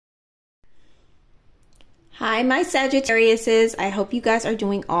Hi, my Sagittariuses. I hope you guys are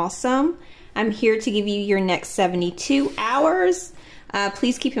doing awesome. I'm here to give you your next 72 hours.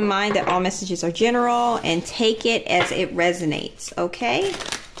 Please keep in mind that all messages are general and take it as it resonates, okay?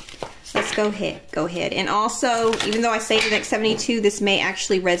 Let's go ahead. And also, even though I say the next 72, this may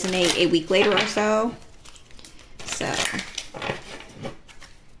actually resonate a week later or so. So,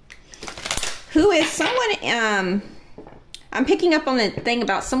 who is someone, I'm picking up on the thing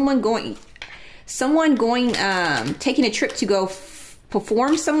about taking a trip to go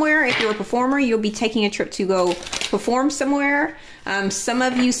perform somewhere. If you're a performer, you'll be taking a trip to go perform somewhere. Some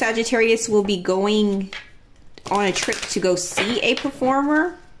of you Sagittarius will be going on a trip to go see a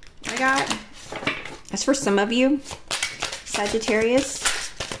performer. I got. That's for some of you Sagittarius.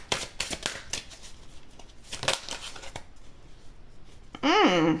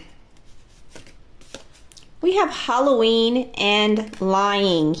 We have Halloween and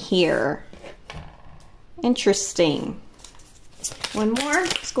lying here. Interesting. One more.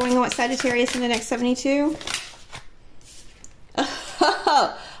 What's going on with Sagittarius in the next 72?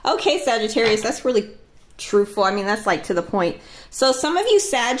 Oh, okay, Sagittarius. That's really truthful. I mean, that's like to the point. So some of you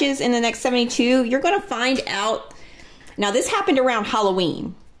Sagittarius in the next 72, you're going to find out. Now, this happened around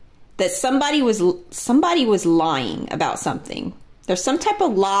Halloween. That somebody was lying about something. There's some type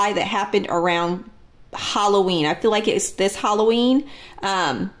of lie that happened around Halloween. I feel like it's this Halloween.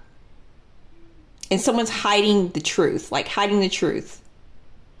 And someone's hiding the truth, like hiding the truth.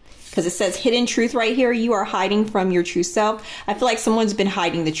 Because it says hidden truth right here. You are hiding from your true self. I feel like someone's been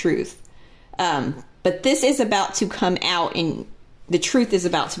hiding the truth. But this is about to come out and the truth is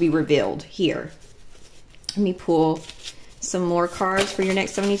about to be revealed here. Let me pull some more cards for your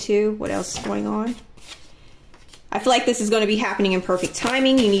next 72. What else is going on? I feel like this is going to be happening in perfect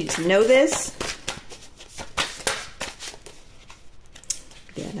timing. You need to know this.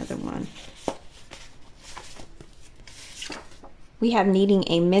 Yeah, another one. We have needing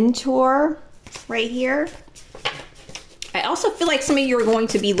a mentor right here. I also feel like some of you are going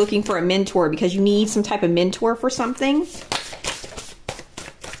to be looking for a mentor because you need some type of mentor for something.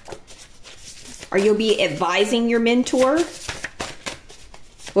 Or you'll be advising your mentor.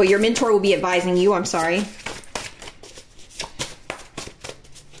 Well, your mentor will be advising you, I'm sorry.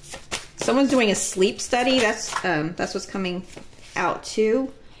 Someone's doing a sleep study. That's what's coming out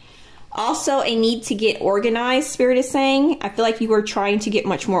too. Also, a need to get organized, Spirit is saying. I feel like you are trying to get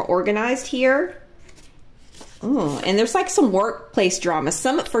much more organized here. Oh, and there's like some workplace drama.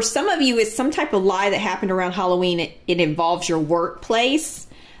 For some of you, it's some type of lie that happened around Halloween. It involves your workplace,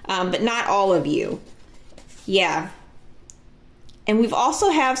 but not all of you. Yeah. And we've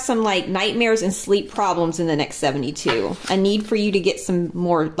also have some like nightmares and sleep problems in the next 72. A need for you to get some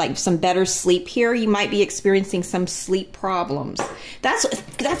more, like some better sleep here. You might be experiencing some sleep problems.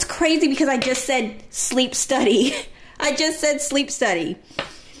 That's crazy because I just said sleep study. I just said sleep study.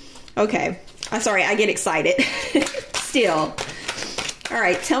 Okay. I'm sorry, I get excited. Still. All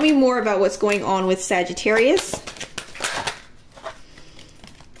right, tell me more about what's going on with Sagittarius.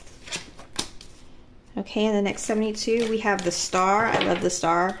 Okay, in the next 72, we have the star. I love the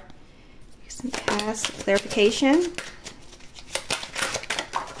star. Some past clarification.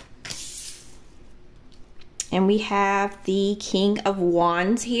 And we have the King of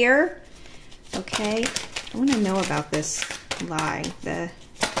Wands here. Okay, I want to know about this lie. The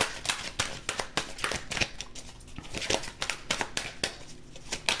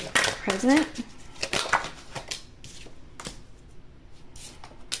President.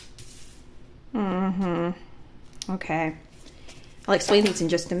 Okay. I'll explain these in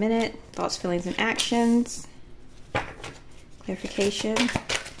just a minute. Thoughts, feelings, and actions. Clarification.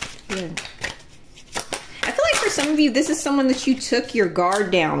 Yeah. I feel like for some of you, this is someone that you took your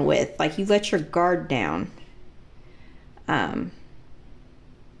guard down with. Like you let your guard down.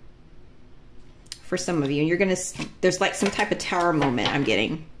 For some of you. And you're going to, there's like some type of tower moment I'm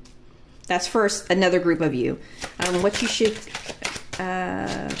getting. That's for another group of you. What you should,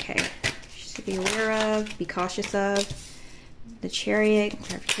 okay. To be aware of, be cautious of. The Chariot,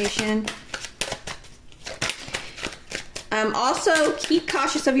 clarification. Also, keep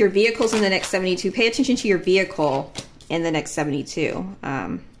cautious of your vehicles in the next 72. Pay attention to your vehicle in the next 72.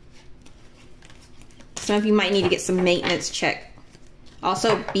 Some of you might need to get some maintenance check.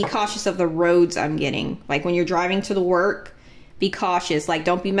 Also, be cautious of the roads I'm getting. Like when you're driving to the work, be cautious. Like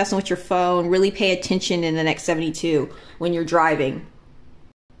don't be messing with your phone. Really pay attention in the next 72 when you're driving.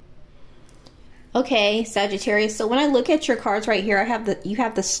 Okay, Sagittarius. So when I look at your cards right here, you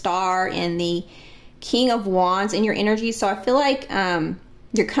have the star and the King of Wands in your energy. So I feel like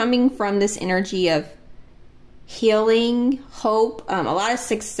you're coming from this energy of healing, hope, a lot of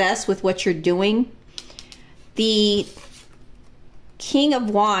success with what you're doing. The King of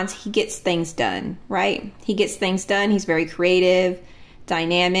Wands, he gets things done, right? He gets things done. He's very creative,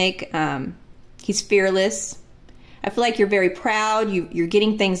 dynamic. He's fearless. I feel like you're very proud. You're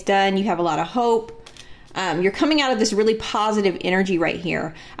getting things done. You have a lot of hope. You're coming out of this really positive energy right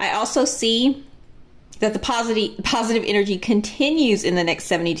here. I also see that the positive energy continues in the next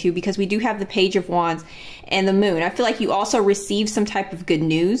 72 because we do have the Page of Wands and the Moon. I feel like you also receive some type of good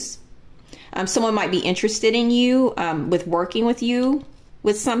news. Someone might be interested in you, with working with you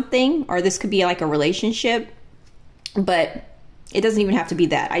with something, or this could be like a relationship, but it doesn't even have to be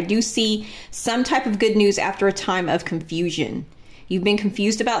that. I do see some type of good news after a time of confusion. You've been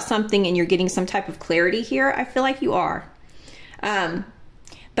confused about something and you're getting some type of clarity here. I feel like you are.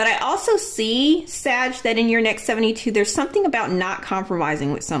 But I also see, Sag, that in your next 72, there's something about not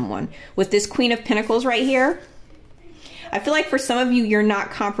compromising with someone. With this Queen of Pentacles right here, I feel like for some of you, you're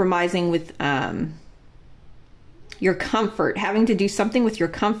not compromising with your comfort. Having to do something with your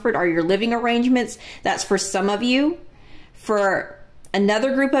comfort or your living arrangements. That's for some of you. For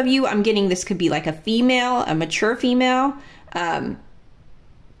another group of you, I'm getting this could be like a female, a mature female. You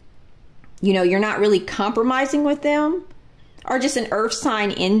know, you're not really compromising with them. Or just an earth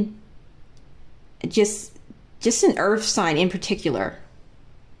sign in, just an earth sign in particular.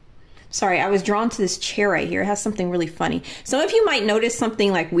 Sorry, I was drawn to this chair right here. It has something really funny. Some of you might notice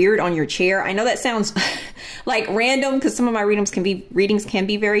something like weird on your chair. I know that sounds like random because some of my readings can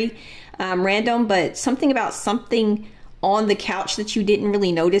be very random, but something about something on the couch that you didn't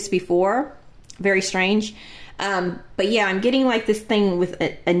really notice before. Very strange. But yeah, I'm getting like this thing with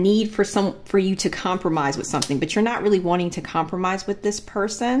a need for you to compromise with something, but you're not really wanting to compromise with this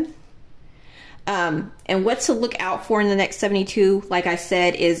person. And what to look out for in the next 72, like I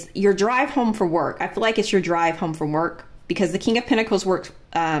said, is your drive home from work. I feel like it's your drive home from work because the King of Pentacles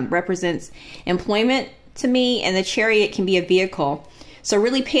represents employment to me, and the Chariot can be a vehicle. So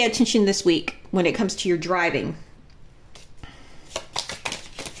really pay attention this week when it comes to your driving.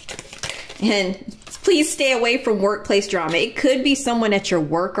 And please stay away from workplace drama. It could be someone at your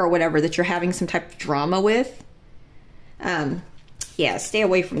work or whatever that you're having some type of drama with. Yeah, stay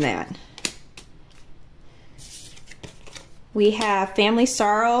away from that. We have family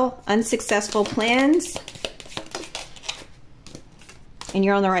sorrow, unsuccessful plans, and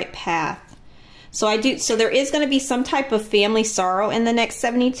you're on the right path. So there is going to be some type of family sorrow in the next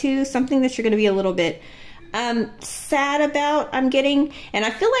 72, something that you're going to be a little bit sad about, I'm getting. And I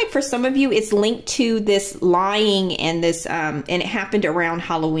feel like for some of you, it's linked to this lying and this, and it happened around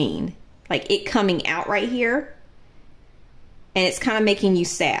Halloween, like it coming out right here. And it's kind of making you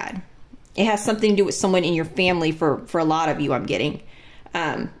sad. It has something to do with someone in your family for a lot of you, I'm getting.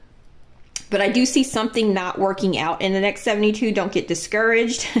 But I do see something not working out in the next 72. Don't get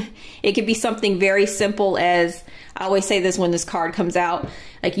discouraged. It could be something very simple as, I always say this when this card comes out,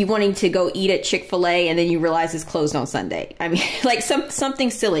 like you wanting to go eat at Chick-fil-A and then you realize it's closed on Sunday. I mean, like something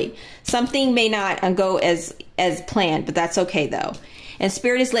silly. Something may not go as planned, but that's okay though. And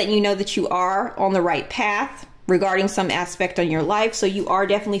Spirit is letting you know that you are on the right path regarding some aspect on your life. So you are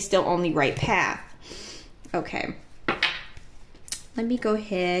definitely still on the right path. Okay. Let me go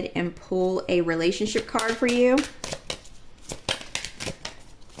ahead and pull a relationship card for you.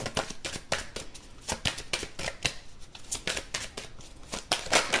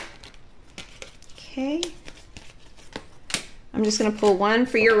 Okay. I'm just going to pull one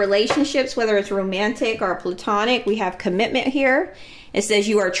for your relationships, whether it's romantic or platonic. We have commitment here. It says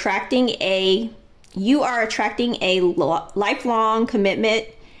you are attracting a lifelong commitment,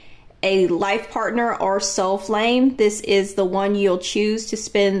 a life partner or soul flame. This is the one you'll choose to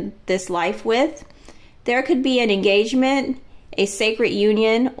spend this life with. There could be an engagement, a sacred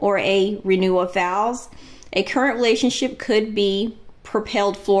union, or a renewal of vows. A current relationship could be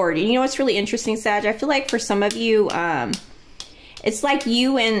propelled forward. And you know what's really interesting, Sag? I feel like for some of you, it's like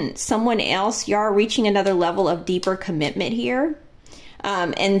you and someone else, you are reaching another level of deeper commitment here.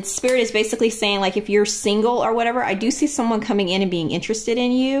 And Spirit is basically saying, like, if you're single or whatever, I do see someone coming in and being interested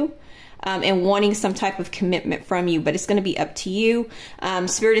in you, and wanting some type of commitment from you, but it's going to be up to you.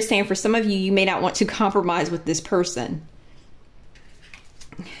 Spirit is saying for some of you, you may not want to compromise with this person.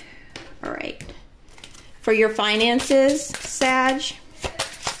 All right. For your finances, Sag.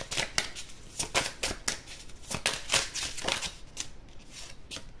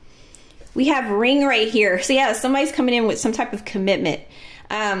 We have ring right here. So yeah, somebody's coming in with some type of commitment.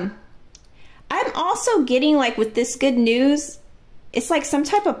 I'm also getting, like, with this good news, it's like some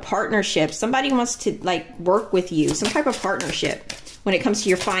type of partnership. Somebody wants to, like, work with you. Some type of partnership when it comes to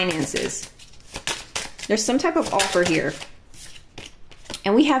your finances. There's some type of offer here.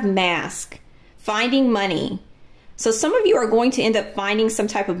 And we have mask. Finding money. So some of you are going to end up finding some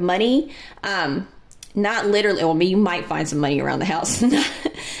type of money. Not literally, well, you might find some money around the house.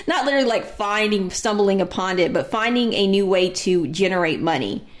 Not literally like stumbling upon it, but finding a new way to generate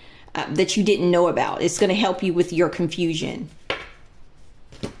money that you didn't know about. It's going to help you with your confusion.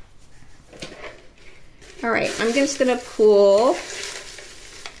 All right, I'm just going to pull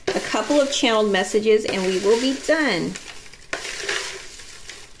a couple of channeled messages and we will be done.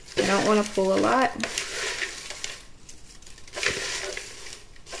 I don't want to pull a lot.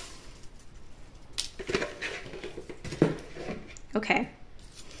 Okay.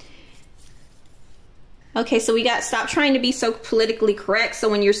 Okay, so we got stop trying to be so politically correct. So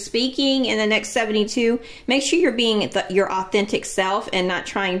when you're speaking in the next 72, make sure you're being your authentic self and not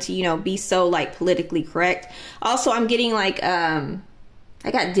trying to, you know, be so like politically correct. Also, I'm getting like, I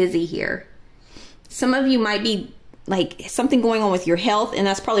got dizzy here. Some of you might be like something going on with your health, and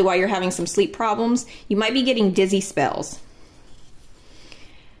that's probably why you're having some sleep problems. You might be getting dizzy spells.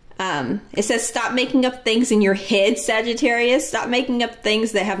 It says stop making up things in your head, Sagittarius. Stop making up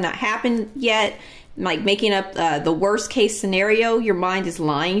things that have not happened yet. Like making up the worst case scenario. Your mind is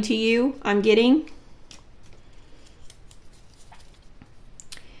lying to you, I'm getting.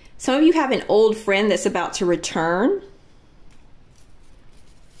 Some of you have an old friend that's about to return.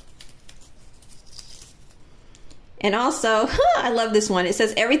 And also, I love this one. It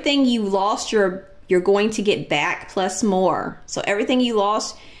says everything you lost, you're going to get back plus more. So everything you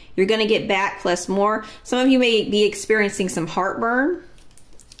lost, you're going to get back plus more. Some of you may be experiencing some heartburn.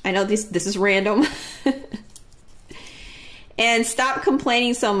 I know this is random. And stop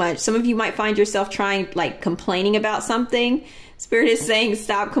complaining so much. Some of you might find yourself complaining about something. Spirit is saying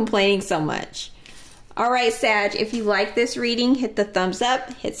stop complaining so much. All right, Sag, if you like this reading, hit the thumbs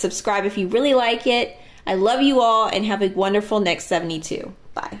up. Hit subscribe if you really like it. I love you all and have a wonderful next 72.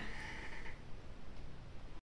 Bye.